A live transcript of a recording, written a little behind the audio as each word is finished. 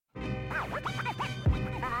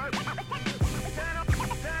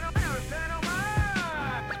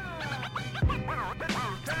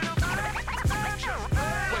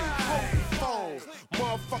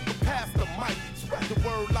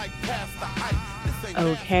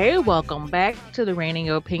Okay, welcome back to the Raining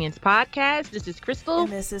Your Opinions podcast. This is Crystal.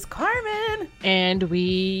 And this is Carmen. And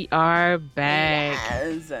we are back.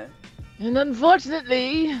 Yes. And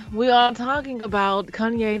unfortunately, we are talking about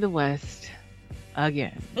Kanye West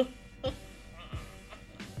again.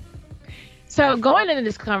 So going into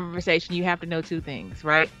this conversation, you have to know two things,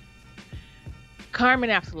 right? Carmen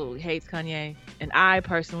absolutely hates Kanye. And I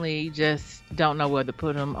personally just don't know whether to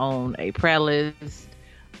put him on a prayer list,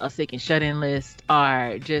 a sick and shut-in list,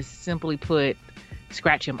 or just simply put,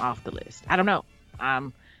 scratch him off the list. I don't know.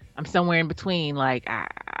 I'm somewhere in between. Like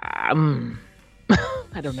I don't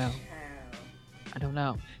know. I don't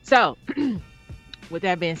know. So, with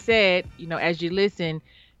that being said, as you listen,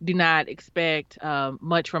 do not expect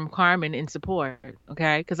much from Carmen in support,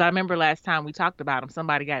 okay? Because I remember last time we talked about him,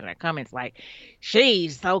 somebody got in their comments like,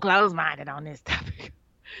 she's so close-minded on this topic.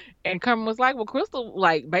 And Carmen was like, well, Crystal,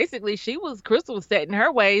 basically Crystal was setting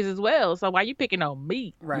her ways as well. So why you picking on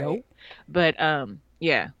me? Right. Yo? But,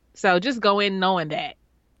 yeah. So just go in knowing that.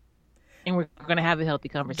 And we're going to have a healthy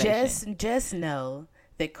conversation. Just know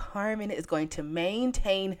that Carmen is going to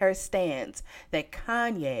maintain her stance that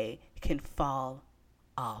Kanye can fall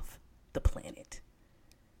off the planet.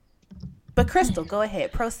 But Crystal, go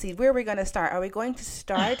ahead. Proceed. Where are we going to start? Are we going to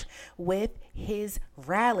start with his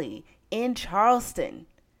rally in Charleston?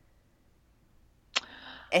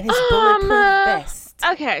 And his bulletproof vest.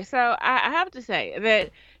 Okay, so I have to say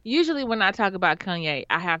that usually when I talk about Kanye,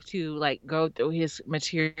 I have to go through his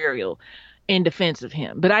material in defense of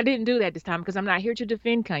him. But I didn't do that this time because I'm not here to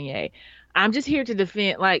defend Kanye. I'm just here to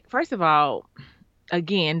defend, first of all,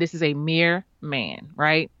 again, this is a mere man,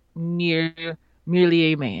 right? Merely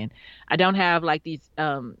a man. I don't have these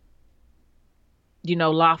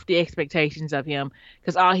lofty expectations of him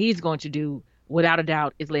because all he's going to do without a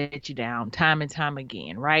doubt is let you down time and time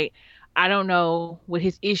again, right? I don't know what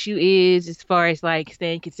his issue is as far as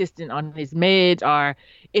staying consistent on his meds, or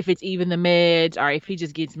if it's even the meds, or if he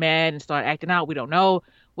just gets mad and start acting out. We don't know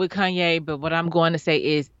with Kanye, but what I'm going to say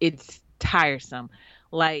is it's tiresome.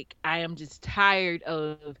 I am just tired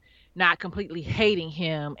of not completely hating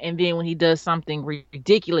him, and then when he does something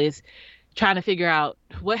ridiculous, trying to figure out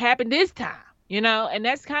what happened this time, and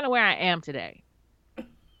that's kind of where I am today.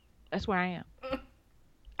 That's where I am.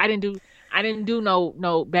 I didn't do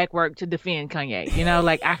no back work to defend Kanye.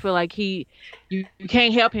 I feel like you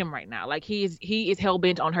can't help him right now. He is hell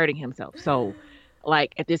bent on hurting himself. So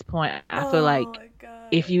at this point, I feel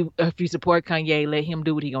if you support Kanye, let him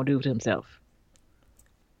do what he gonna do to himself.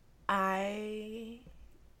 I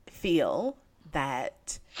feel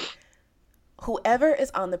that whoever is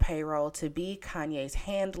on the payroll to be Kanye's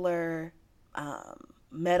handler,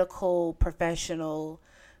 medical professional,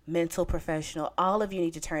 mental professional, all of you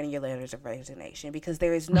need to turn in your letters of resignation, because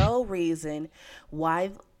there is no reason why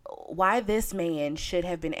this man should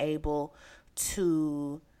have been able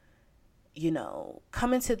to,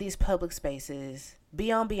 come into these public spaces,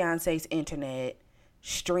 be on Beyonce's internet,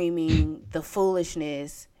 streaming the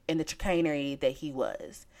foolishness and the chicanery that he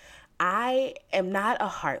was. I am not a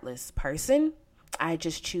heartless person. I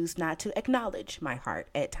just choose not to acknowledge my heart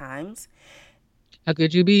at times. How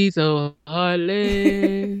could you be so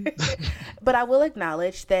heartless? But I will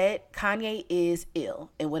acknowledge that Kanye is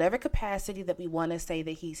ill. In whatever capacity that we want to say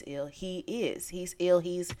that he's ill, he is. He's ill.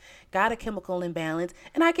 He's got a chemical imbalance.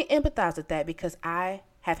 And I can empathize with that because I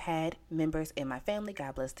have had members in my family,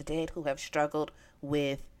 God bless the dead, who have struggled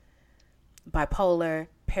with bipolar,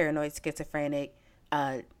 paranoid, schizophrenic,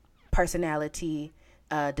 personality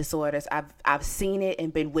disorders. I've seen it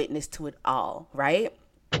and been witness to it all, right?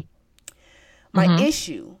 My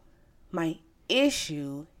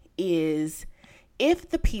issue is if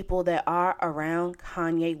the people that are around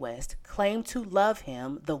Kanye West claim to love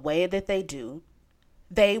him the way that they do,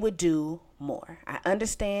 they would do more. I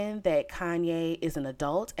understand that Kanye is an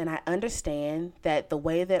adult, and I understand that the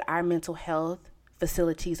way that our mental health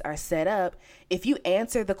facilities are set up, if you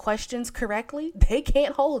answer the questions correctly, they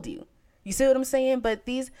can't hold you. You see what I'm saying? But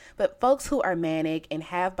folks who are manic and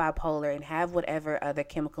have bipolar and have whatever other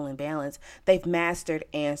chemical imbalance, they've mastered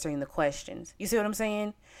answering the questions. You see what I'm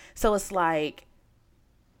saying? So it's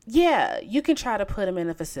yeah, you can try to put him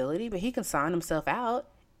in a facility, but he can sign himself out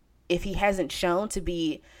if he hasn't shown to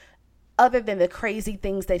be, other than the crazy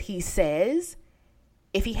things that he says,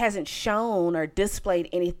 if he hasn't shown or displayed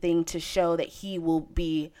anything to show that he will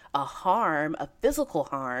be a physical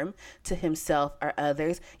harm to himself or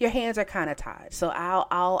others, your hands are kind of tied. So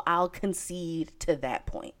I'll concede to that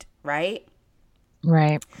point, right?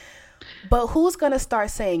 Right. But who's going to start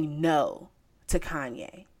saying no to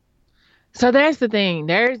Kanye? So that's the thing.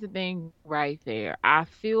 There's the thing right there. I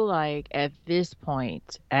feel like at this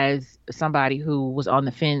point, as somebody who was on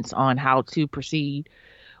the fence on how to proceed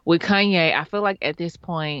with Kanye, I feel like at this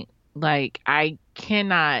point, like I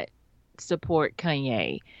cannot support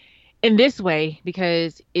Kanye in this way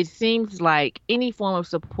because it seems like any form of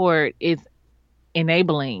support is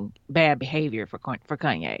enabling bad behavior for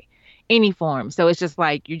Kanye. Any form. So it's just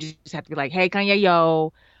like you just have to be like, "Hey Kanye,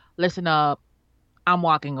 yo, listen up. I'm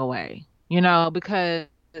walking away." Because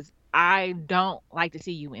I don't like to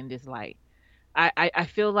see you in this light. I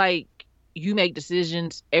feel like you make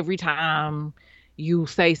decisions every time you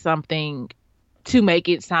say something to make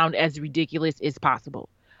it sound as ridiculous as possible.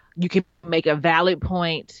 You can make a valid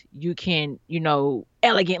point. You can,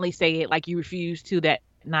 elegantly say it like you refused to that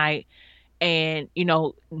night and,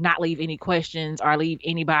 not leave any questions or leave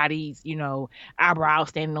anybody's, eyebrow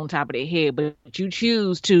standing on top of their head. But you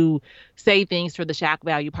choose to say things for the shock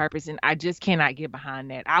value purpose. And I just cannot get behind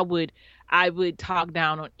that. I would talk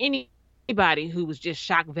down on anybody who was just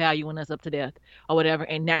shock valuing us up to death or whatever.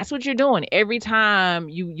 And that's what you're doing. Every time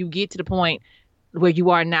you get to the point where you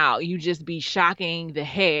are now, you just be shocking the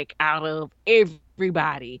heck out of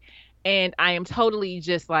everybody. And I am totally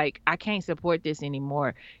just like, I can't support this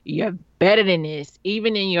anymore. You're better than this.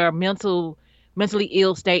 Even in your mentally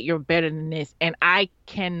ill state, you're better than this. And I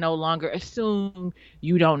can no longer assume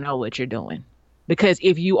you don't know what you're doing. Because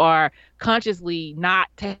if you are consciously not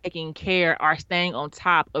taking care or staying on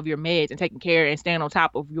top of your meds and taking care and staying on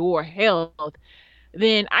top of your health,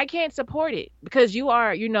 then I can't support it because your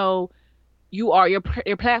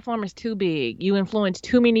platform is too big. You influence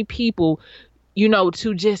too many people,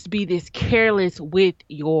 to just be this careless with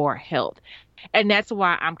your health. And that's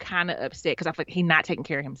why I'm kind of upset because I feel like he's not taking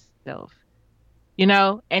care of himself,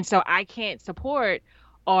 And so I can't support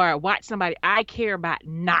or watch somebody I care about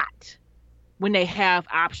not when they have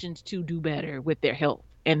options to do better with their health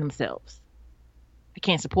and themselves. I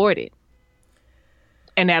can't support it.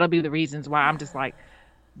 And that'll be the reasons why I'm just like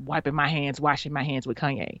wiping my hands, washing my hands with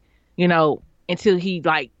Kanye, until he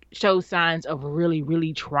like shows signs of really,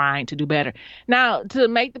 really trying to do better. Now, to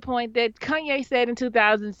make the point that Kanye said in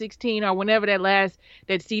 2016 or whenever that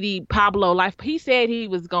CD Pablo Life, he said he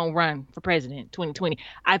was going to run for president 2020.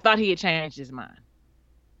 I thought he had changed his mind.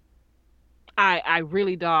 I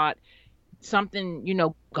really thought something,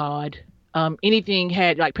 God, anything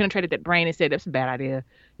had like penetrated that brain and said, that's a bad idea.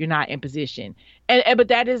 You're not in position. But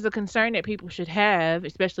that is a concern that people should have,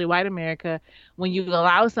 especially white America, when you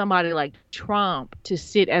allow somebody like Trump to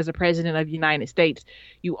sit as a president of the United States,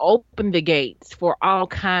 you open the gates for all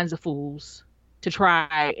kinds of fools to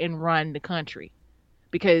try and run the country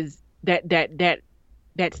because that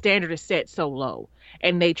standard is set so low.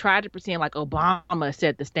 And they tried to pretend like Obama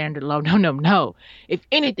set the standard low. No, no, no. If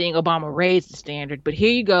anything, Obama raised the standard. But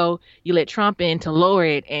here you go. You let Trump in to lower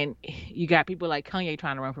it. And you got people like Kanye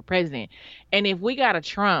trying to run for president. And if we got a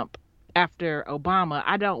Trump after Obama,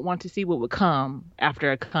 I don't want to see what would come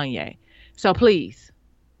after a Kanye. So please,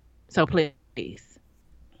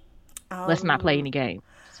 let's not play any games.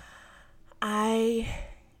 I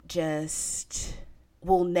just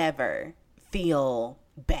will never feel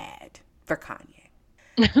bad for Kanye.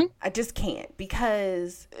 I just can't,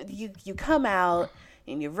 because you come out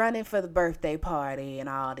and you're running for the birthday party and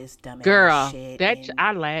all this dumbass shit.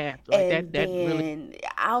 I laughed. Like and that then really...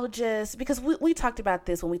 I'll just, because we talked about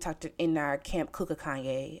this when we talked in our Camp Kuka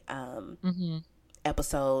Kanye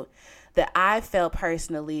episode, that I felt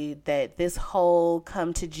personally that this whole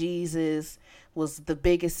come to Jesus was the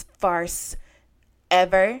biggest farce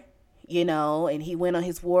ever. And he went on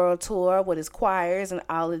his world tour with his choirs and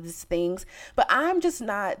all of these things. But I'm just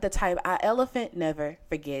not the type. Our elephant never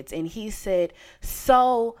forgets. And he said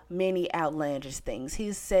so many outlandish things.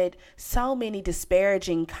 He said so many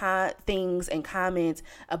disparaging things and comments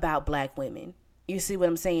about black women. You see what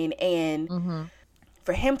I'm saying? And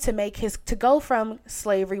for him to go from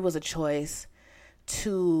slavery was a choice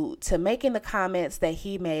to making the comments that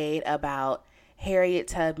he made about Harriet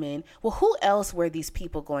Tubman. Well, who else were these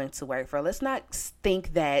people going to work for? Let's not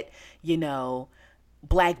think that,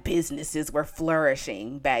 black businesses were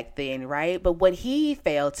flourishing back then, right? But what he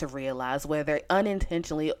failed to realize, whether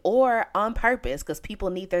unintentionally or on purpose, because people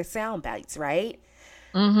need their sound bites, right?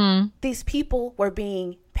 These people were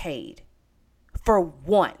being paid for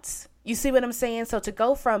once. You see what I'm saying? So to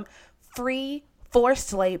go from free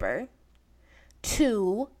forced labor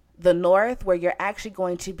to the North, where you're actually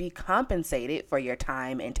going to be compensated for your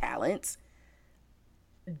time and talents,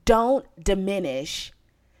 don't diminish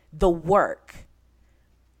the work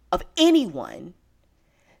of anyone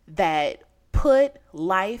that put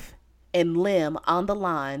life and limb on the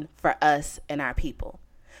line for us and our people.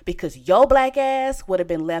 because your black ass would have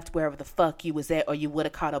been left wherever the fuck you was at, or you would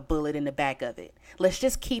have caught a bullet in the back of it. Let's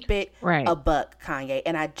just keep it Right. a buck, Kanye.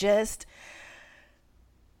 And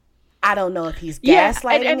I don't know if he's Yeah,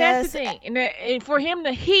 gaslighting and that's us. the thing. And for him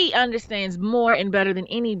to, he understands more and better than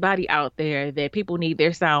anybody out there that people need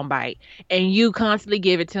their sound bite, and you constantly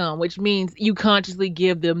give it to them, which means you consciously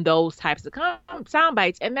give them those types of sound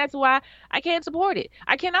bites, and that's why I can't support it.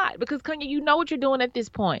 I cannot, because Kanye, you know what you're doing at this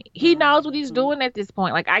point. He knows what he's doing at this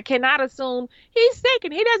point. Like, I cannot assume he's sick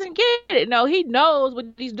and he doesn't get it. No, he knows what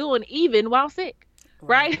he's doing even while sick,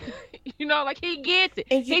 right? Like, he gets it.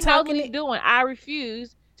 And you He knows talking what he's it. doing. I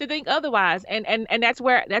refuse to think otherwise, and that's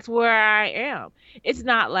where I am. It's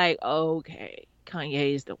not like, okay,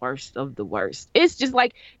 Kanye is the worst of the worst. It's just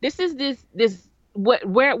like, this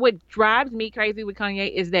what drives me crazy with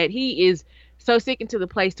Kanye is that he is so sick into the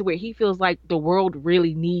place to where he feels like the world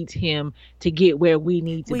really needs him to get where we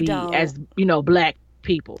need to We be don't. as black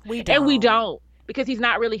people. We And we don't. don't, because he's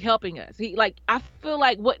not really helping us. I feel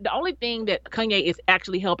like what the only thing that Kanye is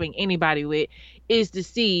actually helping anybody with is to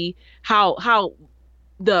see how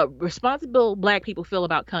the responsible black people feel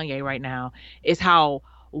about Kanye right now is how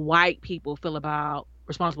white people feel about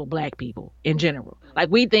responsible black people in general.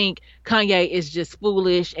 Like, we think Kanye is just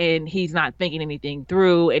foolish and he's not thinking anything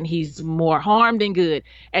through and he's more harm than good.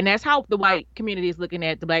 And that's how the white community is looking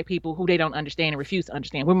at the black people who they don't understand and refuse to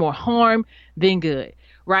understand. We're more harm than good.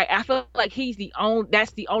 Right? I feel like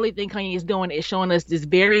that's the only thing Kanye is doing, is showing us this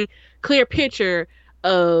very clear picture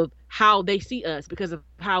of how they see us because of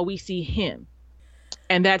how we see him.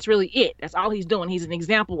 And that's really it. That's all he's doing. He's an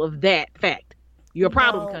example of that fact. You're a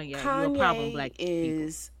problem, No, Kanye. You're a problem, black people.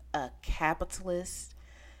 is a capitalist.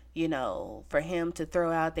 For him to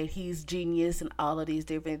throw out that he's genius and all of these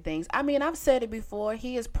different things. I mean, I've said it before.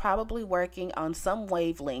 He is probably working on some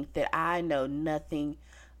wavelength that I know nothing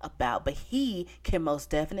about, but he can most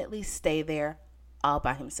definitely stay there all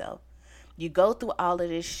by himself. You go through all of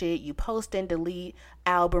this shit, you post and delete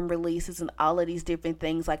album releases and all of these different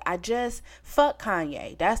things. Like, I just fuck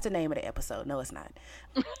Kanye. That's the name of the episode. No, it's not.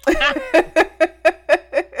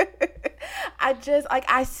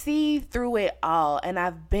 I see through it all, and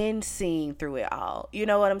I've been seeing through it all. You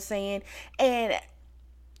know what I'm saying? And,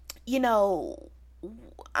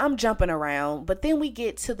 I'm jumping around, but then we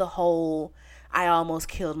get to the whole I almost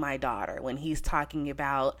killed my daughter when he's talking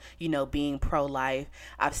about, being pro-life.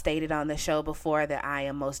 I've stated on the show before that I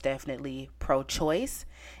am most definitely pro-choice.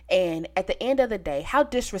 And at the end of the day, how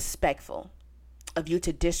disrespectful of you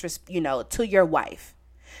to to your wife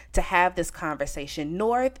to have this conversation.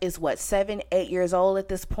 North is 7, 8 years old at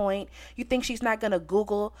this point. You think she's not going to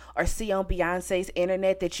Google or see on Beyonce's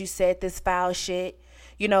internet that you said this foul shit?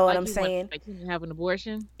 You know what I'm saying? Like, he can have an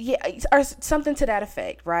abortion? Yeah, or something to that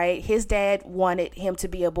effect, right? His dad wanted him to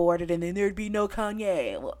be aborted and then there'd be no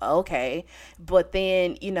Kanye. Well, okay. But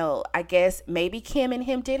then, I guess maybe Kim and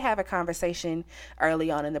him did have a conversation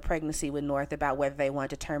early on in the pregnancy with North about whether they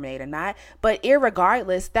wanted to terminate or not. But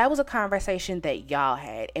irregardless, that was a conversation that y'all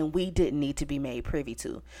had and we didn't need to be made privy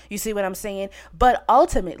to. You see what I'm saying? But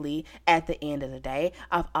ultimately, at the end of the day,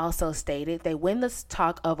 I've also stated that when this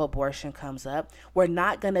talk of abortion comes up, we're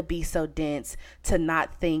not going to be so dense to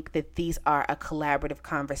not think that these are a collaborative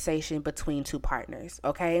conversation between two partners,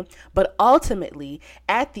 okay? But ultimately,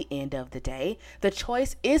 at the end of the day, the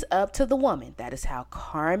choice is up to the woman. That is how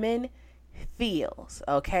Carmen feels,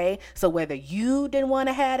 okay? So whether you didn't want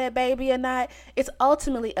to have that baby or not, it's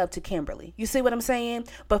ultimately up to Kimberly. You see what I'm saying?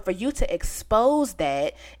 But for you to expose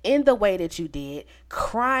that in the way that you did,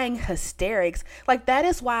 crying hysterics, like, that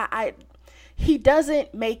is why he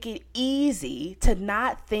doesn't make it easy to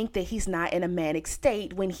not think that he's not in a manic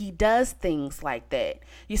state when he does things like that.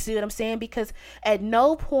 You see what I'm saying? Because at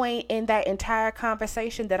no point in that entire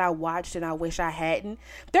conversation that I watched, and I wish I hadn't,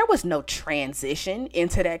 there was no transition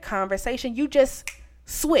into that conversation. You just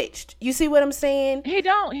switched. You see what I'm saying? He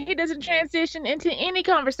doesn't transition into any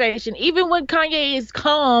conversation. Even when Kanye is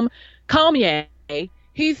Kanye,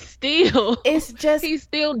 he still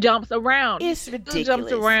jumps around. It's He ridiculous. still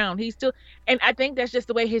jumps around. And I think that's just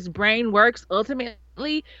the way his brain works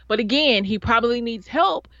ultimately. But again, he probably needs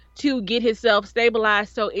help to get himself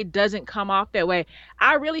stabilized so it doesn't come off that way.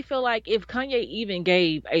 I really feel like if Kanye even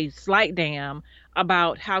gave a slight damn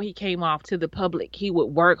about how he came off to the public, he would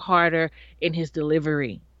work harder in his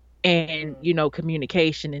delivery and,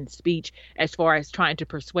 communication and speech as far as trying to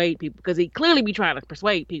persuade people, because he clearly be trying to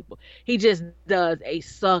persuade people. He just does a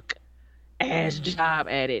suck ass job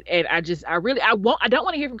at it. And I don't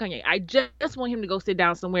want to hear from Kanye. I just want him to go sit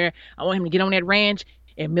down somewhere. I want him to get on that ranch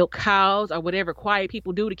and milk cows or whatever quiet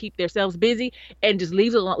people do to keep themselves busy, and just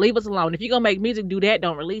leave us alone. If you're gonna make music, do that.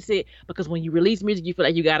 Don't release it, because when you release music, you feel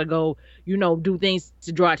like you gotta go, do things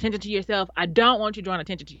to draw attention to yourself. I don't want you drawing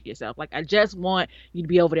attention to yourself. Like, I just want you to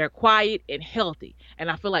be over there quiet and healthy. And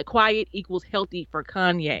I feel like quiet equals healthy for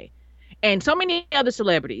Kanye and so many other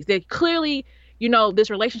celebrities that clearly, this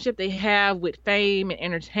relationship they have with fame and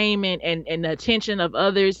entertainment and the attention of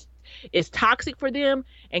others is toxic for them.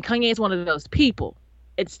 And Kanye is one of those people.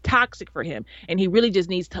 It's toxic for him. And he really just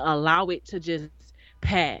needs to allow it to just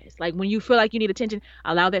pass. Like, when you feel like you need attention,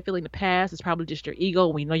 allow that feeling to pass. It's probably just your ego.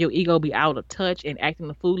 We know your ego be out of touch and acting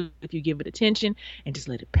the fool if you give it attention, and just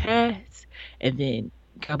let it pass. And then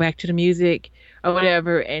go back to the music or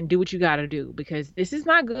whatever and do what you got to do, because this is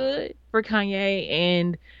not good for Kanye.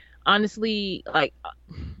 And honestly, like,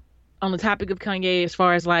 on the topic of Kanye, as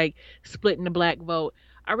far as like splitting the black vote,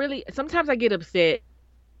 sometimes I get upset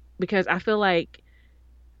because I feel like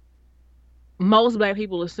most black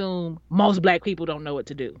people assume most black people don't know what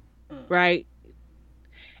to do, right?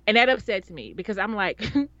 And that upsets me, because I'm like,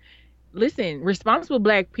 listen, responsible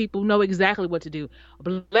black people know exactly what to do.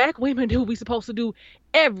 Black women do what we supposed to do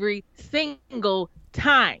every single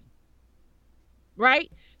time,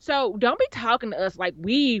 right? So don't be talking to us like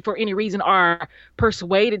we, for any reason, are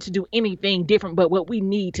persuaded to do anything different but what we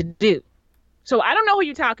need to do. So I don't know who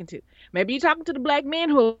you're talking to. Maybe you're talking to the black men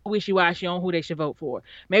who are wishy-washy on who they should vote for.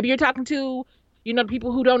 Maybe you're talking to, the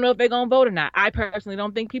people who don't know if they're going to vote or not. I personally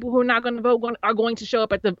don't think people who are not going to vote are going to show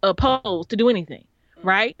up at the polls to do anything,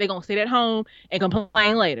 right? They're going to sit at home and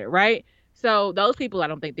complain later, right? So those people, I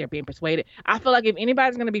don't think they're being persuaded. I feel like if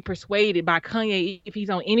anybody's going to be persuaded by Kanye, if he's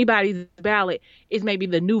on anybody's ballot, it's maybe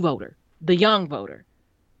the new voter, the young voter,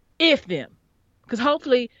 if them. Because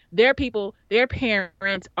hopefully their people, their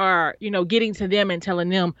parents are, getting to them and telling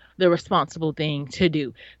them the responsible thing to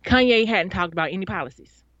do. Kanye hadn't talked about any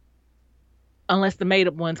policies, unless the made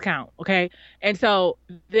up ones count. Okay. And so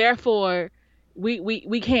therefore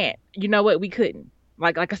we can't, we couldn't.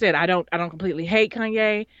 Like I said, I don't completely hate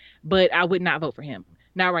Kanye, but I would not vote for him.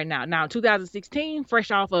 Not right now. Now, 2016,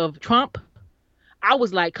 fresh off of Trump, I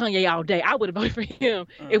was like Kanye all day. I would have voted for him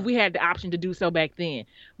if we had the option to do so back then.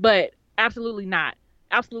 But absolutely not.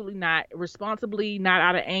 Absolutely not. Responsibly, not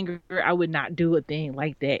out of anger. I would not do a thing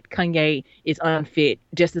like that. Kanye is unfit,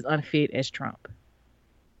 just as unfit as Trump.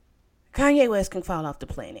 Kanye West can fall off the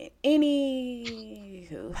planet.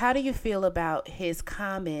 How do you feel about his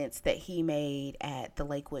comments that he made at the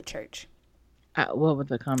Lakewood Church? What were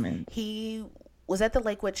the comments? He was at the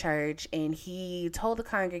Lakewood Church and he told the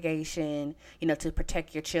congregation, to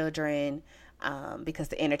protect your children, because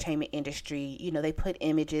the entertainment industry, they put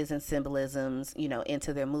images and symbolisms,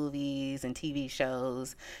 into their movies and TV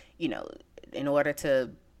shows, in order to,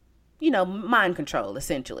 mind control,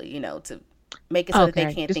 essentially, to make it so that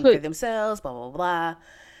they can't think for themselves, blah, blah, blah.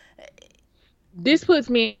 This puts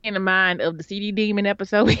me in the mind of the CD Demon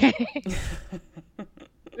episode.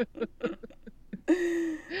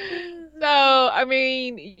 So, I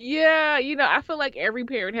mean, yeah, I feel like every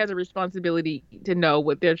parent has a responsibility to know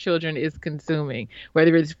what their children is consuming,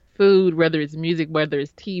 whether it's food, whether it's music, whether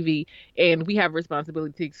it's TV. And we have a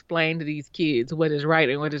responsibility to explain to these kids what is right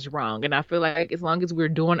and what is wrong. And I feel like as long as we're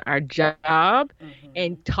doing our job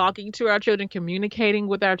and talking to our children, communicating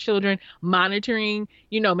with our children, monitoring,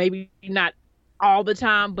 maybe not all the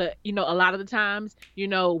time, but a lot of the times,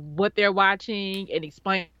 what they're watching, and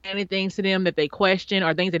explaining things to them that they question,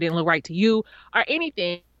 or things that didn't look right to you, or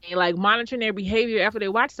anything, like monitoring their behavior after they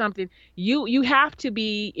watch something. You have to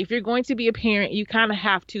be, if you're going to be a parent, you kind of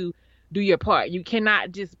have to do your part. You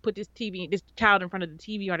cannot just put this child in front of the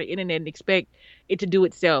TV or the internet and expect it to do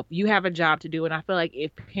itself. You have a job to do. And I feel like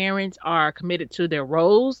if parents are committed to their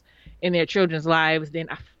roles in their children's lives, then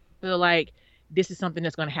I feel like this is something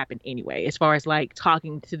that's going to happen anyway, as far as like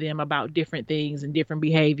talking to them about different things and different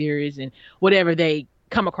behaviors and whatever they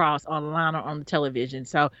come across online or on the television.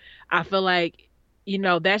 So I feel like,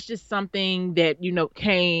 that's just something that,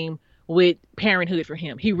 came with parenthood for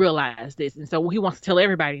him. He realized this. And so he wants to tell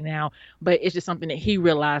everybody now, but it's just something that he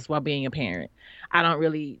realized while being a parent. I don't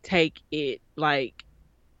really take it like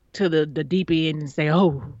to the deep end and say,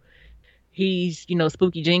 oh, he's,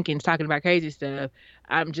 Spooky Jenkins talking about crazy stuff.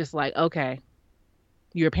 I'm just like, okay,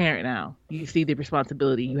 you're a parent now. You see the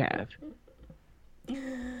responsibility you have.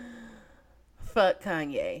 Fuck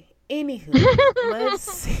Kanye. Anywho, let's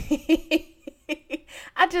see.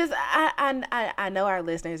 I know our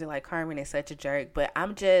listeners are like, Carmen is such a jerk, but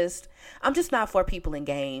I'm just not for people in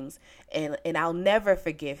games, and I'll never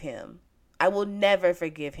forgive him. I will never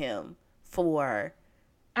forgive him for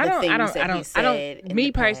the things that he said.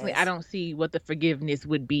 Me personally, I don't see what the forgiveness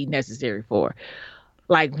would be necessary for.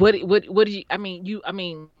 Like what do you I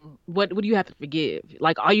mean what do you have to forgive?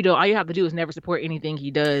 Like all you have to do is never support anything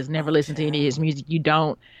he does, never Oh, listen to any of his child. music. You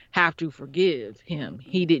don't have to forgive him. Mm-mm.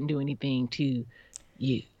 He didn't do anything to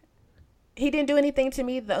you. He didn't do anything to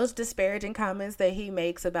me. Those disparaging comments that he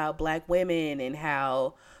makes about black women and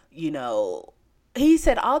how, you know, he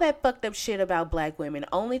said all that fucked up shit about black women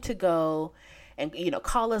only to go and,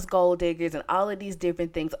 call us gold diggers and all of these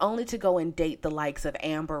different things, only to go and date the likes of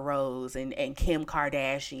Amber Rose and Kim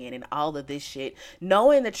Kardashian and all of this shit.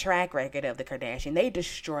 Knowing the track record of the Kardashian, they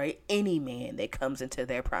destroy any man that comes into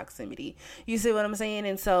their proximity. You see what I'm saying?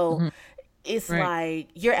 And so Hmm. it's Right. like,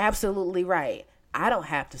 you're absolutely right. I don't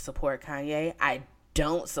have to support Kanye. I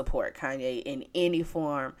don't support Kanye in any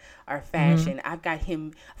form or Hmm. fashion. I've got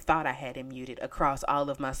him, thought I had him muted across all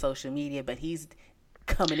of my social media, but he's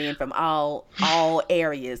coming in from all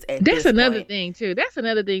areas at That's this another point. thing too. That's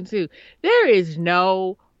another thing too. There is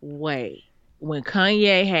no way when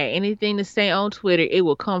Kanye had anything to say on Twitter, it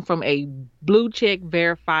will come from a blue check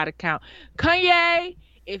verified account. Kanye,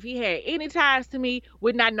 if he had any ties to me,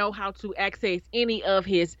 would not know how to access any of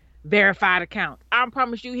his verified accounts. I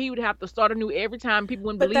promise you, he would have to start anew every time. People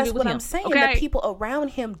wouldn't But believe it that's was what I'm him. saying. The Okay. people around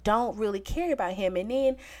him don't really care about him. And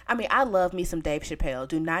then, I mean, I love me some Dave Chappelle.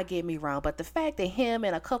 Do not get me wrong. But the fact that him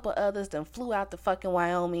and a couple others then flew out to fucking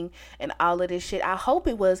Wyoming and all of this shit, I hope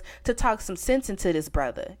it was to talk some sense into this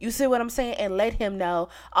brother. You see what I'm saying? And let him know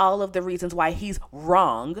all of the reasons why he's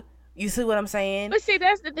wrong. You see what I'm saying? But see,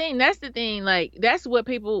 that's the thing. That's the thing. Like, that's what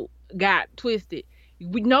people got twisted.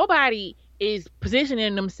 Nobody is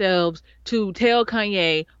positioning themselves to tell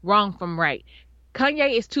Kanye wrong from right.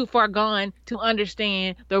 Kanye is too far gone to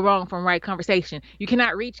understand the wrong from right conversation. You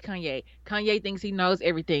cannot reach Kanye. Kanye thinks he knows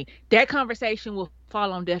everything. That conversation will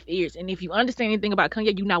fall on deaf ears. And if you understand anything about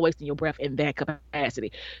Kanye, you're not wasting your breath in that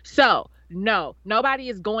capacity. So, no, nobody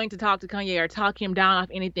is going to talk to Kanye or talk him down off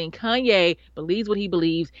anything. Kanye believes what he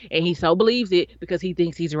believes, and he so believes it because he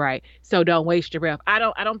thinks he's right. So don't waste your breath. I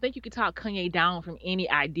don't think you can talk Kanye down from any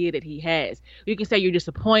idea that he has. You can say you're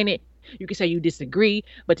disappointed. You can say you disagree,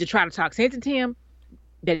 but to try to talk sense into him,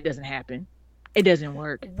 that doesn't happen. It doesn't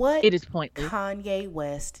work. What It is pointless. Kanye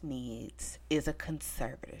West needs is a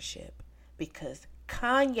conservatorship because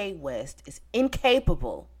Kanye West is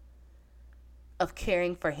incapable of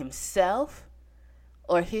caring for himself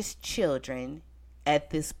or his children at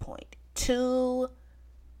this point. To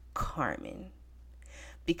Carmen.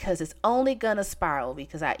 Because it's only gonna spiral.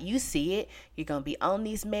 Because you see it, you're gonna be on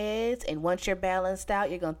these meds, and once you're balanced out,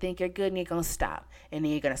 you're gonna think you're good, and you're gonna stop, and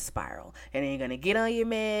then you're gonna spiral, and then you're gonna get on your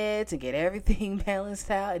meds and get everything balanced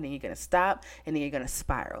out, and then you're gonna stop, and then you're gonna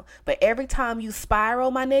spiral. But every time you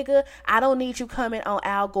spiral, my nigga, I don't need you coming on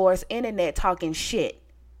Al Gore's internet talking shit.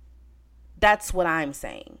 That's what I'm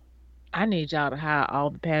saying. I need y'all to hide all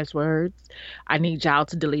the passwords. I need y'all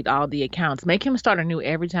to delete all the accounts. Make him start anew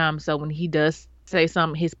every time so when he does say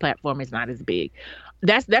something, his platform is not as big.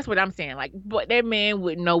 That's what I'm saying. Like, but that man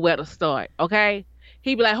wouldn't know where to start. Okay,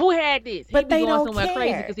 he'd be like, "Who had this?" He'd But be they going don't somewhere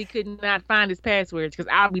crazy care. because he could not find his passwords.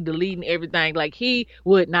 Because I'll be deleting everything. Like he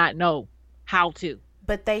would not know how to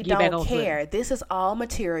But they get back don't on Twitter. care. This is all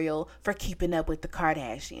material for keeping up with the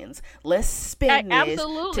Kardashians. Let's spin this to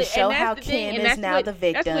Absolutely, show and that's how the thing, Kim and is now the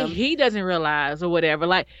that's what victim. he doesn't realize or whatever.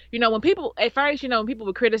 Like, when people at first, when people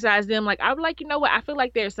would criticize them, like I'm like, you know what? I feel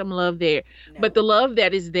like there's some love there, but No. the love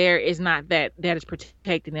that is there is not that is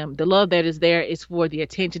protecting them. The love that is there is for the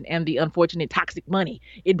attention and the unfortunate toxic money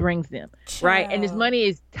it brings them, right? And this Child. money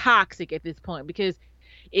is toxic at this point because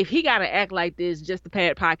if he gotta act like this just to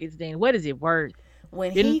pad pockets, then what is it worth?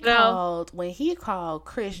 You know? When he called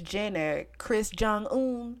Chris Jenner Chris Jong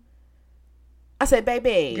Un, I said,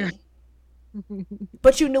 baby,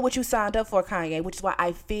 but you knew what you signed up for, Kanye, which is why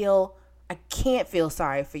I can't feel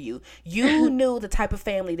sorry for you. You knew the type of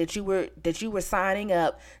family that you were signing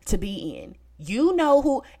up to be in. You know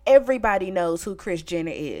who everybody knows who Chris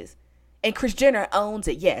Jenner is. And Chris Jenner owns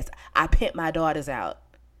it. Yes, I pimp my daughters out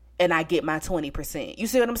and I get my 20%. You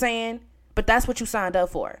see what I'm saying? But that's what you signed up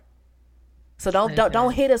for. So don't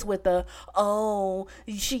Listen. hit us with the, oh,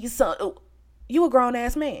 she's so, you a grown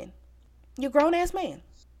ass man. You a grown ass man.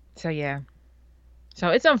 So yeah. So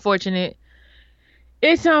it's unfortunate.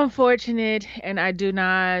 It's unfortunate, and I do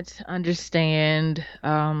not understand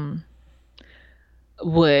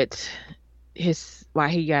what his why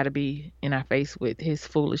he got to be in our face with his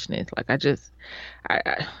foolishness. Like I just,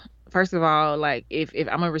 I First of all, like if I'm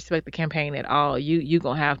gonna respect the campaign at all, you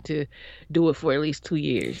gonna have to do it for at least 2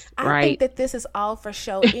 years, I think right? that this is all for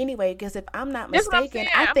show anyway, because if I'm not That's what I'm saying.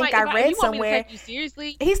 mistaken, I I'm think like, I if read you want me to somewhere take you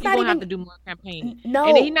seriously, he's you're not gonna have even to do more campaigning.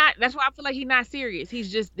 And he no. not. That's why I feel like he's not serious. He's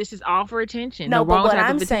just this is all for attention, No, the but wrong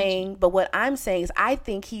type of attention. what I'm saying is I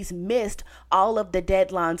think he's missed all of the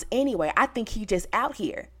deadlines anyway. I think he just out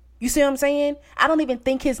here. You see what I'm saying? I don't even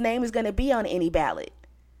think his name is going to be on any ballot.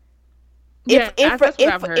 Yeah, that's what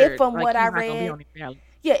I've If heard. from Like what I he's not gonna be read, on the ballot.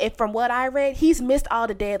 yeah, if from what I read, he's missed all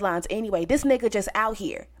the deadlines anyway. This nigga just out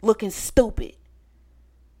here looking stupid.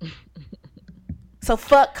 So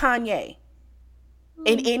fuck Kanye.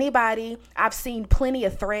 And anybody, I've seen plenty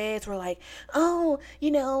of threads where like, oh,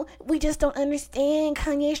 we just don't understand.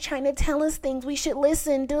 Kanye's trying to tell us things. We should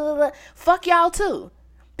listen. Blah, blah. Fuck y'all too.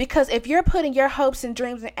 Because if you're putting your hopes and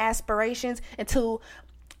dreams and aspirations into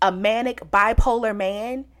a manic bipolar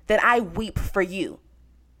man, then I weep for you.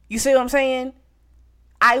 You see what I'm saying?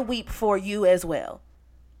 I weep for you as well.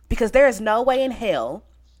 Because there is no way in hell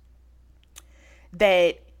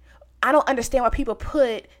that I don't understand why people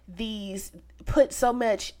put so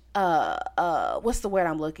much what's the word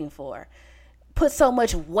I'm looking for? Put so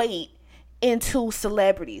much weight into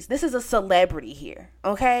celebrities. This is a celebrity here,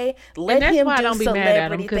 okay? And that's why I don't be mad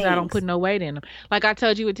at him because I don't put no weight in him. Like I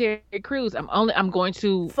told you with Terry Crews, I'm going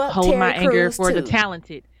to hold my anger for the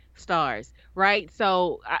talented stars, right?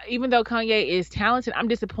 So even though Kanye is talented, I'm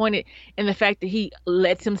disappointed in the fact that he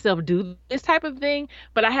lets himself do this type of thing.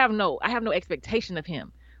 But I have no expectation of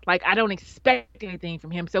him. Like I don't expect anything from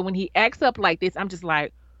him. So when he acts up like this, I'm just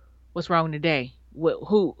like, what's wrong today?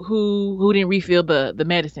 Who didn't refill the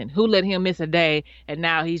medicine? Who let him miss a day and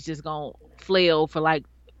now he's just gonna flail for like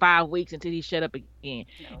 5 weeks until he shut up again,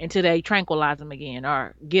 until they tranquilize him again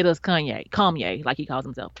or get us Kanye, like he calls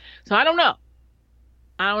himself. So I don't know.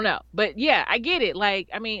 But yeah, I get it. Like,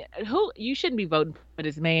 I mean, you shouldn't be voting for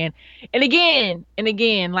this man. And again,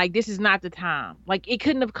 like this is not the time. Like it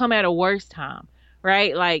couldn't have come at a worse time,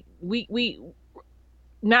 right? Like we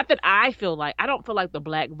not that I don't feel like the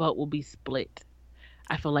black vote will be split.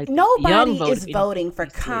 I feel like nobody is voting for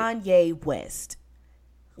Kanye West.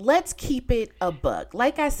 Let's keep it a buck.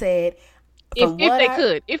 Like I said,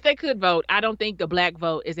 if they could vote, I don't think the black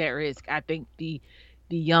vote is at risk. I think the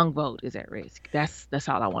young vote is at risk. That's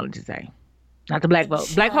all I wanted to say. Not the black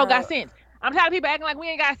vote. Black vote got sense. I'm tired of people acting like we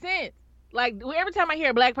ain't got sense. Like every time I hear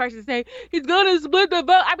a black person say he's gonna split the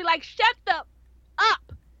vote, I be like, shut the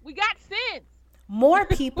up. We got sense. More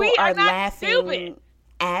people are laughing stupid.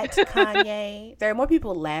 At Kanye. There are more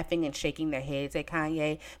people laughing and shaking their heads at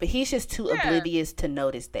Kanye, but he's just too oblivious to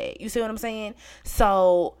notice that. You see what I'm saying?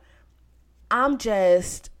 So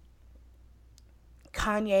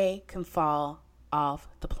Kanye can fall off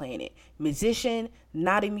the planet. Musician,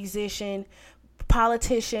 not a musician.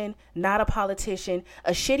 Politician, not a politician.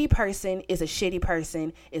 A shitty person is a shitty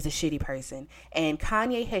person is a shitty person. And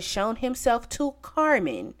Kanye has shown himself to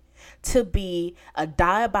Carmen to be a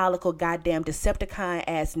diabolical goddamn Decepticon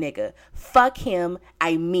ass nigga. Fuck him.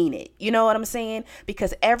 I mean it. You know what I'm saying?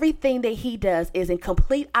 Because everything that he does is in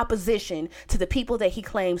complete opposition to the people that he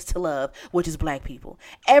claims to love, which is black people.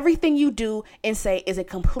 Everything you do and say is in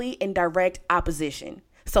complete and direct opposition.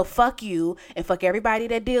 So fuck you and fuck everybody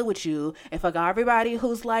that deal with you and fuck everybody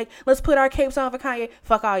who's like, let's put our capes on for Kanye.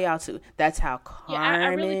 Fuck all y'all too. That's how Carmen I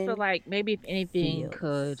really feel like maybe if anything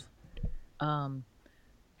could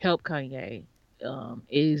help Kanye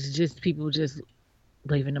is just people just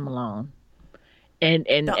leaving him alone and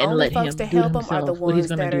let him do himself what he's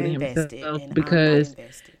gonna do to himself. Because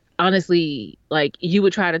honestly, like you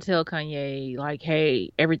would try to tell Kanye like,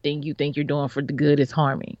 hey, everything you think you're doing for the good is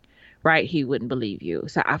harming, right? He wouldn't believe you.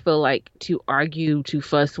 So I feel like to argue, to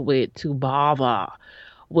fuss with, to bother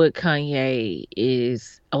with Kanye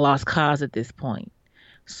is a lost cause at this point.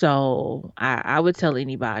 So I would tell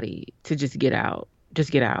anybody to just get out.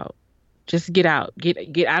 Just get out.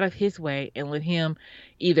 Get out of his way and let him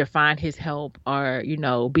either find his help or,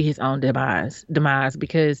 be his own demise,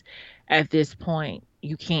 because at this point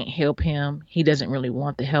you can't help him. He doesn't really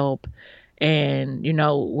want the help. And,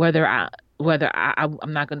 whether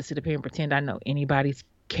I'm not going to sit up here and pretend I know anybody's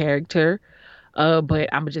character,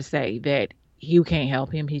 but I'm gonna just say that you can't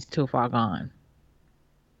help him. He's too far gone.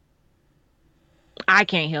 I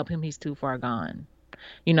can't help him. He's too far gone.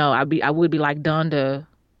 I would be like Donda,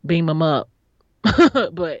 beam him up,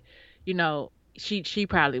 but she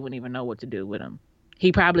probably wouldn't even know what to do with him.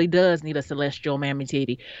 He probably does need a celestial mammy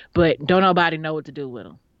titty, but don't nobody know what to do with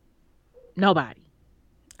him. Nobody.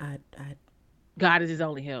 God is his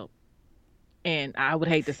only help. And I would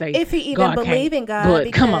hate to say if he even God can't, believe in God,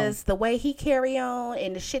 but come on. because the way he carry on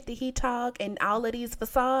and the shit that he talk and all of these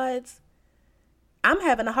facades, I'm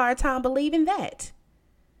having a hard time believing that.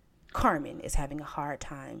 Carmen is having a hard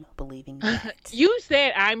time believing that. You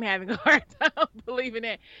said I'm having a hard time believing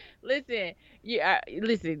that. Listen,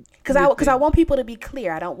 listen. Because I want people to be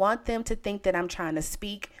clear. I don't want them to think that I'm trying to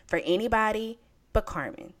speak for anybody but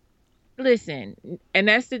Carmen. Listen, and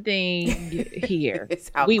that's the thing here.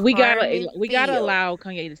 we gotta allow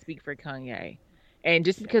Kanye to speak for Kanye. And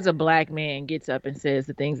just because a black man gets up and says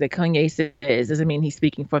the things that Kanye says doesn't mean he's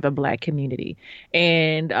speaking for the black community.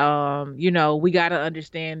 And, we got to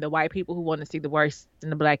understand the white people who want to see the worst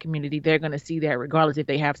in the black community, they're going to see that regardless if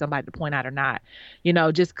they have somebody to point out or not.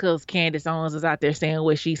 Just because Candace Owens is out there saying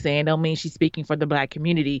what she's saying don't mean she's speaking for the black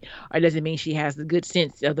community, or doesn't mean she has the good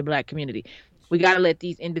sense of the black community. We got to let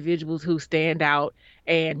these individuals who stand out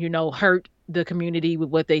and, hurt the community with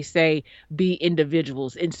what they say be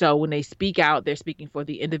individuals. And so when they speak out, they're speaking for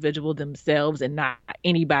the individual themselves and not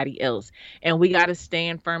anybody else. And we got to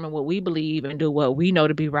stand firm in what we believe and do what we know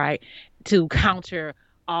to be right to counter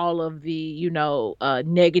all of the,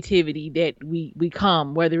 negativity that we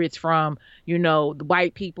come, whether it's from, the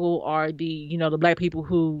white people or the black people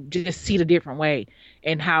who just see it a different way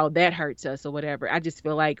and how that hurts us or whatever. I just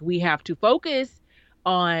feel like we have to focus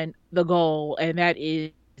on the goal, and that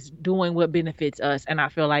is doing what benefits us. And I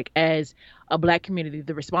feel like as a black community,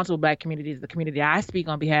 the responsible black community is the community I speak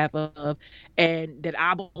on behalf of, and that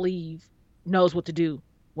I believe knows what to do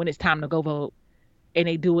when it's time to go vote. And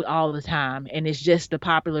they do it all the time. And it's just the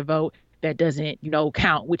popular vote that doesn't,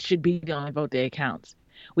 count, which should be the only vote that counts.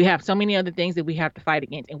 We have so many other things that we have to fight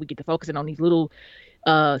against, and we get to focusing on these little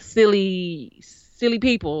silly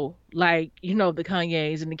people like, the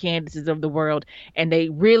Kanyes and the Candaces of the world. And they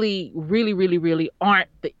really, really, really, really aren't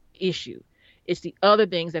the issue. It's the other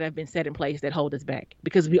things that have been set in place that hold us back,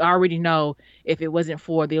 because we already know if it wasn't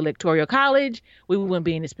for the Electoral College, we wouldn't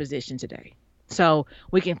be in this position today. So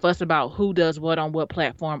we can fuss about who does what on what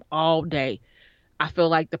platform all day. I feel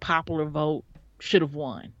like the popular vote should have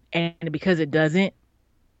won. And because it doesn't,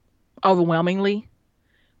 overwhelmingly,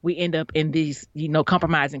 we end up in these,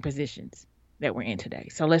 compromising positions that we're in today.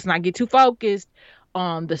 So let's not get too focused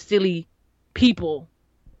on the silly people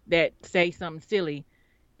that say something silly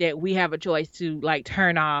that we have a choice to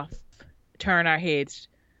turn our heads,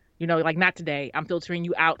 not today. I'm filtering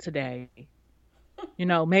you out today.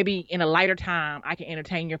 Maybe in a lighter time, I can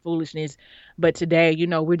entertain your foolishness. But today,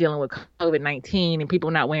 we're dealing with COVID-19 and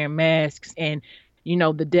people not wearing masks, and,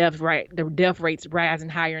 the death rates rising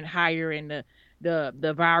higher and higher, and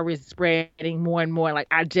the virus spreading more and more.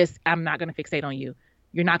 I'm not going to fixate on you.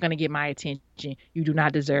 You're not going to get my attention. You do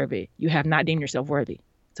not deserve it. You have not deemed yourself worthy.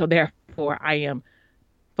 So therefore, I am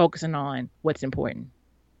focusing on what's important.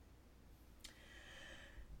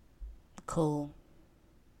 Cool.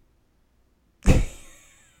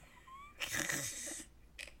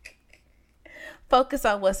 Focus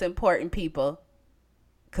on what's important, people.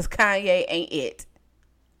 Because Kanye ain't it.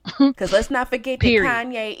 Because let's not forget that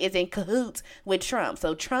Kanye is in cahoots with Trump.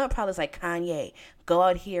 So Trump probably is like, Kanye, go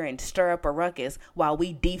out here and stir up a ruckus while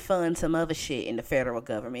we defund some other shit in the federal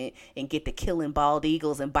government and get to killing bald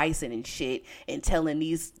eagles and bison and shit and telling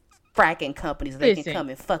these fracking companies they can come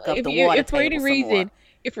and fuck up the water table some more.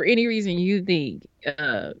 If for any reason you think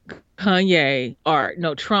Kanye or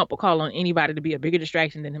Trump will call on anybody to be a bigger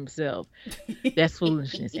distraction than himself, that's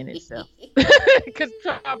foolishness in itself. Because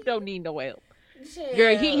Trump don't need no help.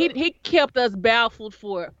 Girl, he kept us baffled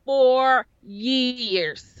for 4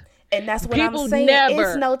 years. And that's what People I'm saying. Never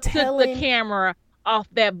it's no telling. took the camera off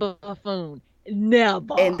that buffoon.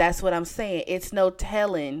 Never. And that's what I'm saying. It's no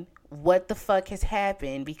telling what the fuck has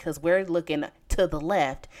happened, because we're looking to the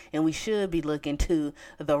left and we should be looking to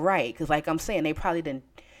the right. Because like I'm saying, they probably didn't.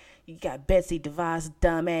 You got Betsy DeVos,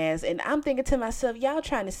 dumbass. And I'm thinking to myself, y'all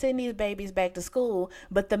trying to send these babies back to school,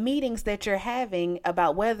 but the meetings that you're having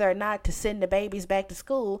about whether or not to send the babies back to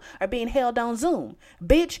school are being held on Zoom.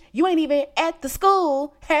 Bitch, you ain't even at the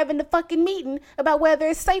school having the fucking meeting about whether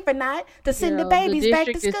it's safe or not to send the babies back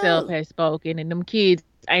to school. The district itself has spoken, and them kids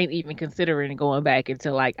ain't even considering going back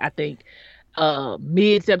until I think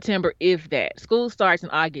mid-September, if that. School starts in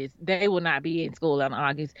August. They will not be in school in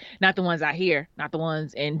August. Not the ones out here, not the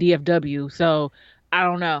ones in DFW. So I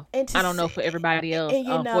don't know. I don't know for everybody else.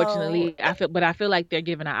 Unfortunately, I feel like they're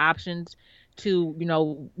giving our options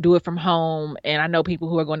to, do it from home. And I know people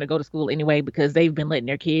who are going to go to school anyway because they've been letting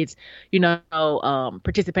their kids,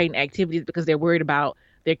 participate in activities because they're worried about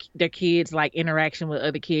their kids, like interaction with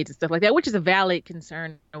other kids and stuff like that, which is a valid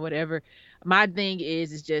concern or whatever. My thing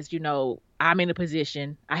is just, I'm in a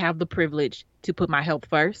position, I have the privilege to put my health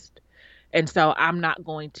first. And so I'm not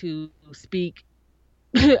going to speak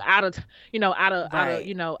out of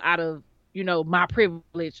Right. out of my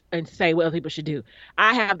privilege and say what other people should do.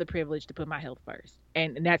 I have the privilege to put my health first,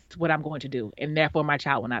 and that's what I'm going to do, and therefore my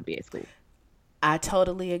child will not be at school. I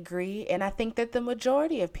totally agree. And I think that the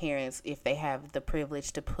majority of parents, if they have the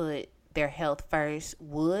privilege to put their health first,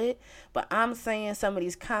 would. But I'm saying some of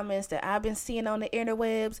these comments that I've been seeing on the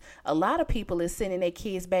interwebs, a lot of people is sending their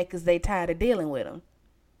kids back because they tired of dealing with them.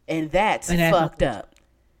 And that's And fucked up.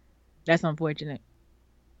 that's unfortunate.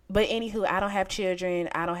 But anywho, I don't have children.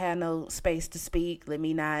 I don't have no space to speak. Let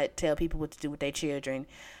me not tell people what to do with their children.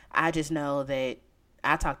 I just know that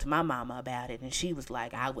I talked to my mama about it, and she was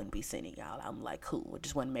like, "I wouldn't be sending y'all." I'm like, "Cool. I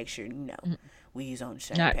just want to make sure we use on the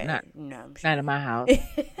same Not page." not You know what I'm not saying? in my house.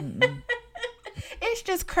 Mm-mm. It's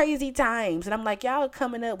just crazy times, and I'm like, y'all are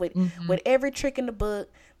coming up Hmm. with every trick in the book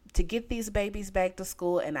to get these babies back to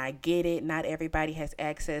school. And I get it, not everybody has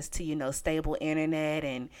access to stable internet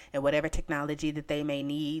and whatever technology that they may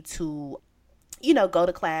need to go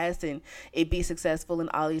to class and it be successful and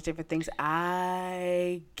all these different things.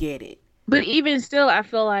 I get it. But even still, I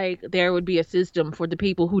feel like there would be a system for the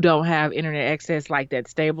people who don't have internet access like that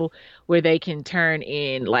stable, where they can turn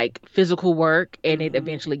in like physical work and it Hmm.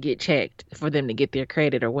 eventually get checked for them to get their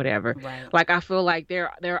credit or whatever. Right. Like I feel like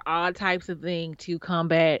there are all types of things to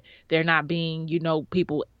combat there not being,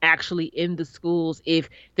 people actually in the schools if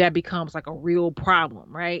that becomes like a real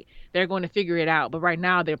problem, right? They're going to figure it out. But right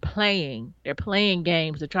now they're playing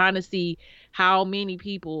games. They're trying to see how many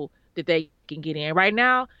people that they can get in. Right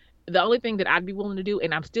now, the only thing that I'd be willing to do,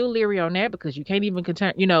 and I'm still leery on that because you can't even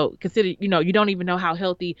consider, you don't even know how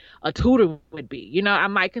healthy a tutor would be. I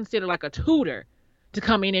might consider like a tutor to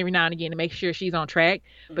come in every now and again to make sure she's on track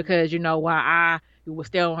because, while I will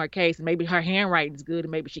stay on her case and maybe her handwriting is good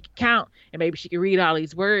and maybe she can count and maybe she can read all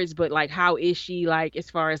these words, but like, how is she like, as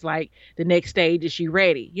far as like the next stage, is she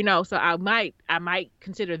ready? So I might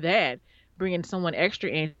consider that, bringing someone extra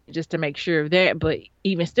in just to make sure of that. But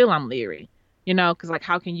even still, I'm leery, because like,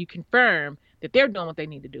 how can you confirm that they're doing what they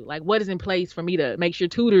need to do? Like, what is in place for me to make sure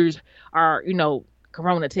tutors are,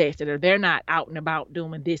 corona tested, or they're not out and about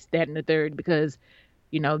doing this, that, and the third because,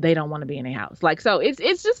 they don't want to be in a house. Like, so it's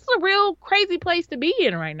just a real crazy place to be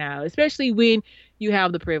in right now, especially when you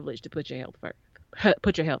have the privilege to put your health first.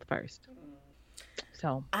 Put your health first.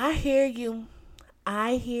 So I hear you.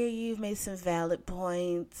 I hear you've made some valid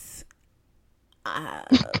points. Uh,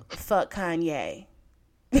 Fuck Kanye.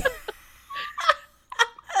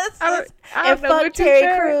 I don't, I And don't know fuck what you Terry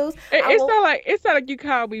said. Crews. It, I it will. sound like it sound like you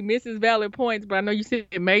called me Mrs. Valid Points, but I know you said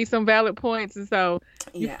it made some valid points, and so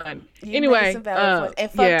you Yeah, funny. you made some Anyway, valid points.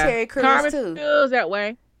 And fuck yeah, Terry Crews Carmen too. feels that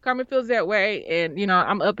way. Carmen feels that way, and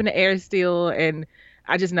I'm up in the air still, and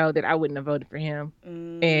I just know that I wouldn't have voted for him,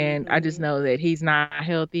 and I just Hmm. know that he's not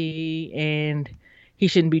healthy, and he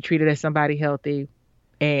shouldn't be treated as somebody healthy.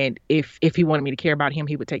 And if he wanted me to care about him,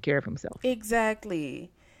 he would take care of himself.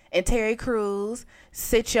 Exactly. And Terry Crews,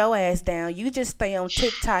 sit your ass down. You just stay on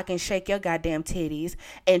TikTok and shake your goddamn titties.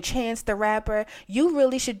 And Chance the Rapper, you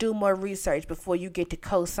really should do more research before you get to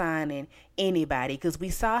co-signing anybody. Because we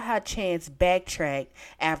saw how Chance backtracked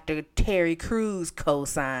after Terry Crews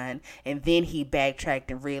co-signed. And then he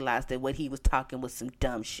backtracked and realized that what he was talking was some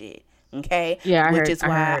dumb shit. Okay, Yeah, I which heard is I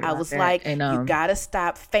why heard I about was that, like, and you gotta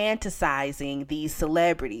stop fantasizing these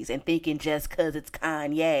celebrities and thinking just because it's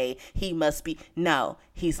Kanye, he must be. No,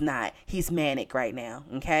 he's not. He's manic right now.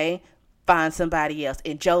 Okay, find somebody else.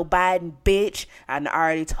 And Joe Biden, bitch, I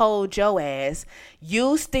already told your ass,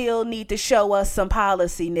 you still need to show us some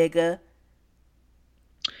policy, nigga.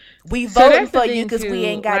 We So voting that's the for you thing because we too,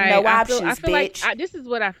 ain't got right? no I options, feel like bitch. this is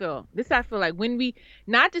what I feel. I feel like when we,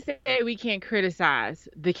 not to say we can't criticize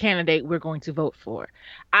the candidate we're going to vote for.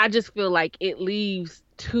 I just feel like it leaves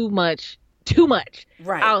too much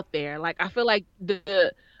Right. out there. Like I feel like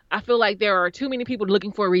there are too many people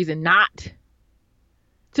looking for a reason not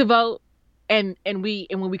to vote, and when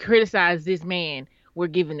we criticize this man, we're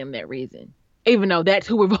giving them that reason, even though that's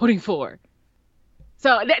who we're voting for.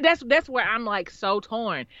 So that's where I'm like so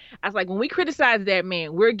torn. I was like, when we criticize that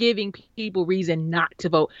man, we're giving people reason not to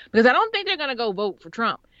vote because I don't think they're gonna go vote for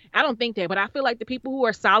Trump. I don't think that, but I feel like the people who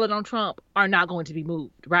are solid on Trump are not going to be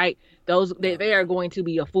moved, right? Those No, they are going to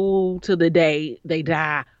be a fool to the day they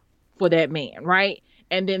die for that man, right?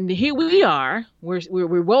 And then here we are,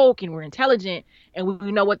 we're woke and we're intelligent and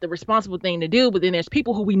we know what the responsible thing to do. But then there's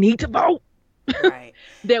people who we need to vote right.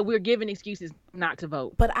 that we're giving excuses not to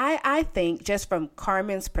vote. But I think just from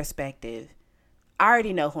Carmen's perspective, I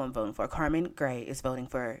already know who I'm voting for. Carmen Gray is voting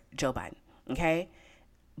for Joe Biden. Okay? Right.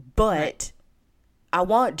 But I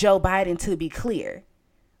want Joe Biden to be clear.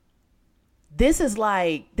 This is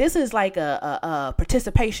like a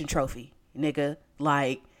participation trophy, nigga.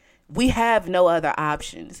 Like, we have no other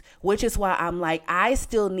options, which is why I'm like, I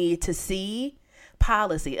still need to see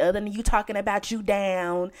policy other than you talking about you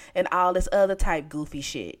down and all this other type goofy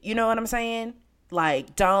shit. You know what I'm saying?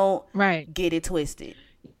 Like, don't get it twisted.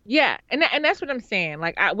 Yeah, and that's what I'm saying.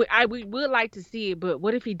 Like, we would like to see it, but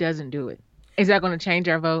what if he doesn't do it? Is that going to change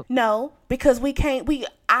our vote? No, because we can't.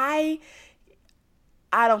 I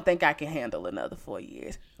don't think I can handle another 4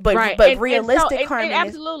 years. But realistic, Carmen,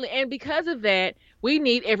 absolutely. And because of that, we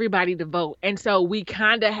need everybody to vote, and so we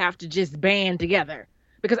kind of have to just band together.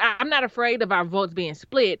 Because I'm not afraid of our votes being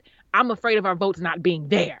split. I'm afraid of our votes not being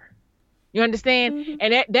there. You understand? Mm-hmm.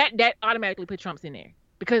 And that automatically put Trump's in there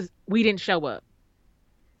because we didn't show up.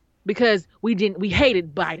 Because we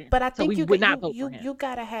hated Biden. But I think we would not vote for him. You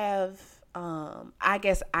gotta have. I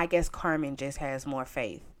guess Carmen just has more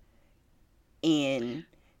faith in.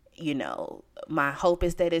 My hope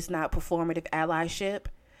is that it's not performative allyship.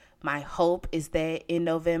 My hope is that in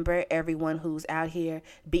November, everyone who's out here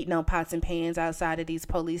beating on pots and pans outside of these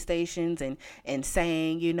police stations and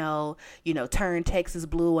saying, turn Texas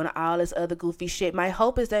blue and all this other goofy shit. My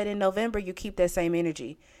hope is that in November, you keep that same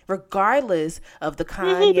energy, regardless of the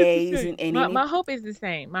Kanyes. My hope is the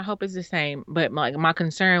same. My hope is the same. But my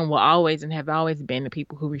concern will always and have always been the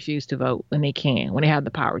people who refuse to vote when they can, when they have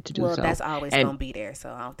the power to do so. Well, that's always going to be there.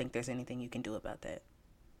 So I don't think there's anything you can do about that.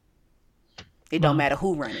 It don't matter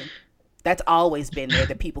who running. That's always been there.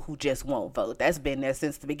 The people who just won't vote. That's been there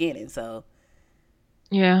since the beginning. So,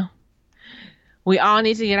 yeah, we all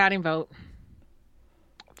need to get out and vote.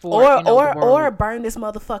 Or burn this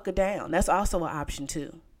motherfucker down. That's also an option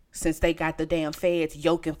too. Since they got the damn feds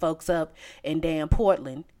yoking folks up in damn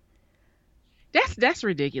Portland. That's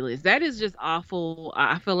ridiculous. That is just awful.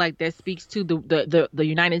 I feel like that speaks to the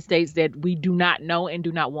United States that we do not know and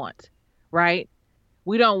do not want. Right.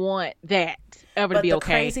 We don't want that ever to be okay. But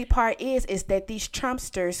the crazy part is that these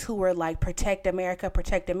Trumpsters who are like, protect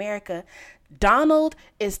America, Donald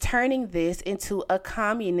is turning this into a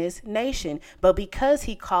communist nation. But because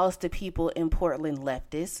he calls the people in Portland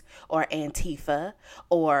leftists or Antifa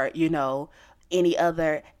or, any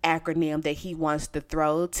other acronym that he wants to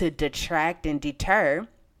throw to detract and deter,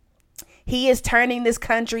 he is turning this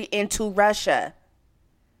country into Russia.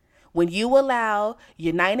 When you allow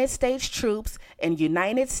United States troops and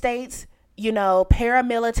United States,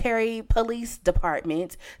 paramilitary police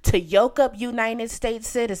departments to yoke up United States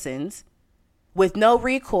citizens with no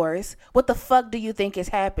recourse, what the fuck do you think is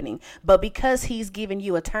happening? But because he's giving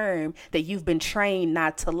you a term that you've been trained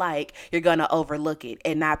not to like, you're going to overlook it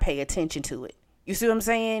and not pay attention to it. You see what I'm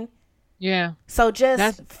saying? Yeah. So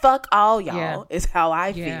fuck all y'all is how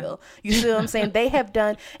I feel. You see what I'm saying? They have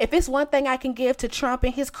done, if it's one thing I can give to Trump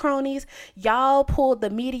and his cronies, y'all pulled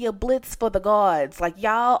the media blitz for the gods. Like,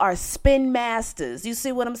 y'all are spin masters. You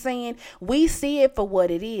see what I'm saying? We see it for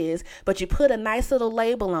what it is, but you put a nice little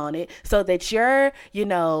label on it so that your,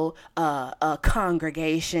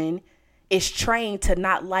 congregation is trained to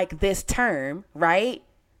not like this term, right?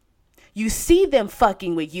 You see them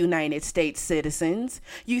fucking with United States citizens.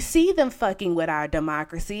 You see them fucking with our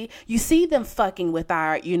democracy. You see them fucking with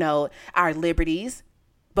our, our liberties.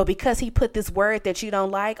 But because he put this word that you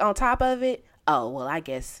don't like on top of it, oh, well, I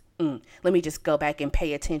guess, let me just go back and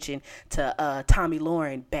pay attention to Tommy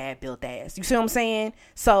Lauren bad built ass. You see what I'm saying?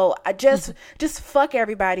 So I just fuck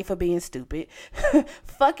everybody for being stupid.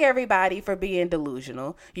 Fuck everybody for being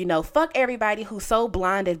delusional. Fuck everybody who's so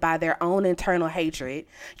blinded by their own internal hatred,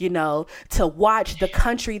 to watch the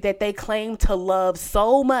country that they claim to love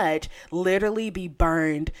so much literally be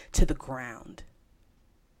burned to the ground.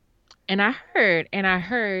 And I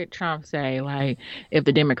heard Trump say, like, if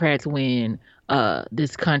the Democrats win,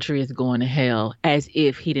 this country is going to hell, as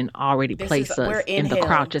if he didn't already place us in the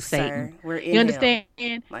crouch of Satan. We're in you understand?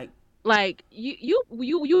 Hell. Like you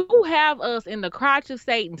have us in the crotch of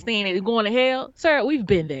Satan, saying it's going to hell, sir. We've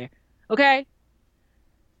been there, okay?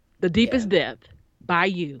 The deepest depth by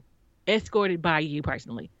you, escorted by you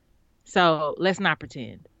personally. So let's not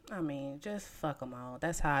pretend. I mean, just fuck them all.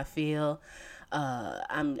 That's how I feel.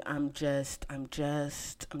 I'm just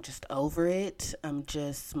over it.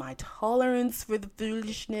 My tolerance for the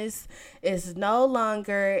foolishness is no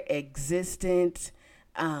longer existent.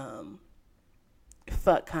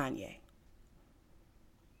 Fuck Kanye.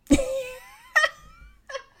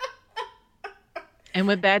 And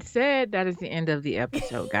with that said, that is the end of the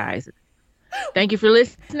episode, guys. Thank you for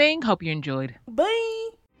listening. Hope you enjoyed. Bye.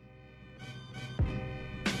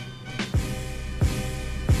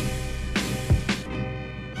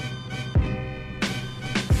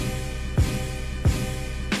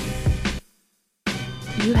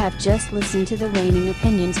 You have just listened to the Reigning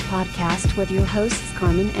Opinions podcast with your hosts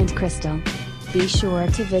Carmen and Crystal. Be sure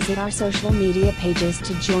to visit our social media pages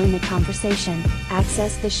to join the conversation,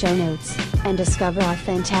 access the show notes, and discover our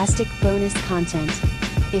fantastic bonus content.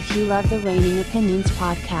 If you love the Reigning Opinions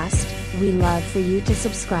podcast, we love for you to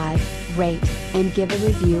subscribe, rate, and give a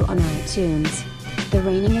review on iTunes. The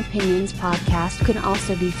Reigning Opinions podcast can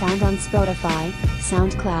also be found on Spotify,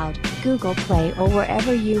 SoundCloud, Google Play, or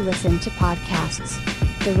wherever you listen to podcasts.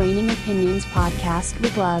 The Reigning Opinions podcast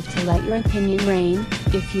would love to let your opinion reign.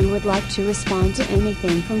 If you would like to respond to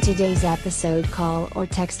anything from today's episode, call or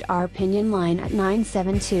text our opinion line at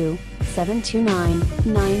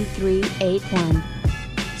 972-729-9381.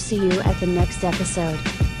 See you at the next episode.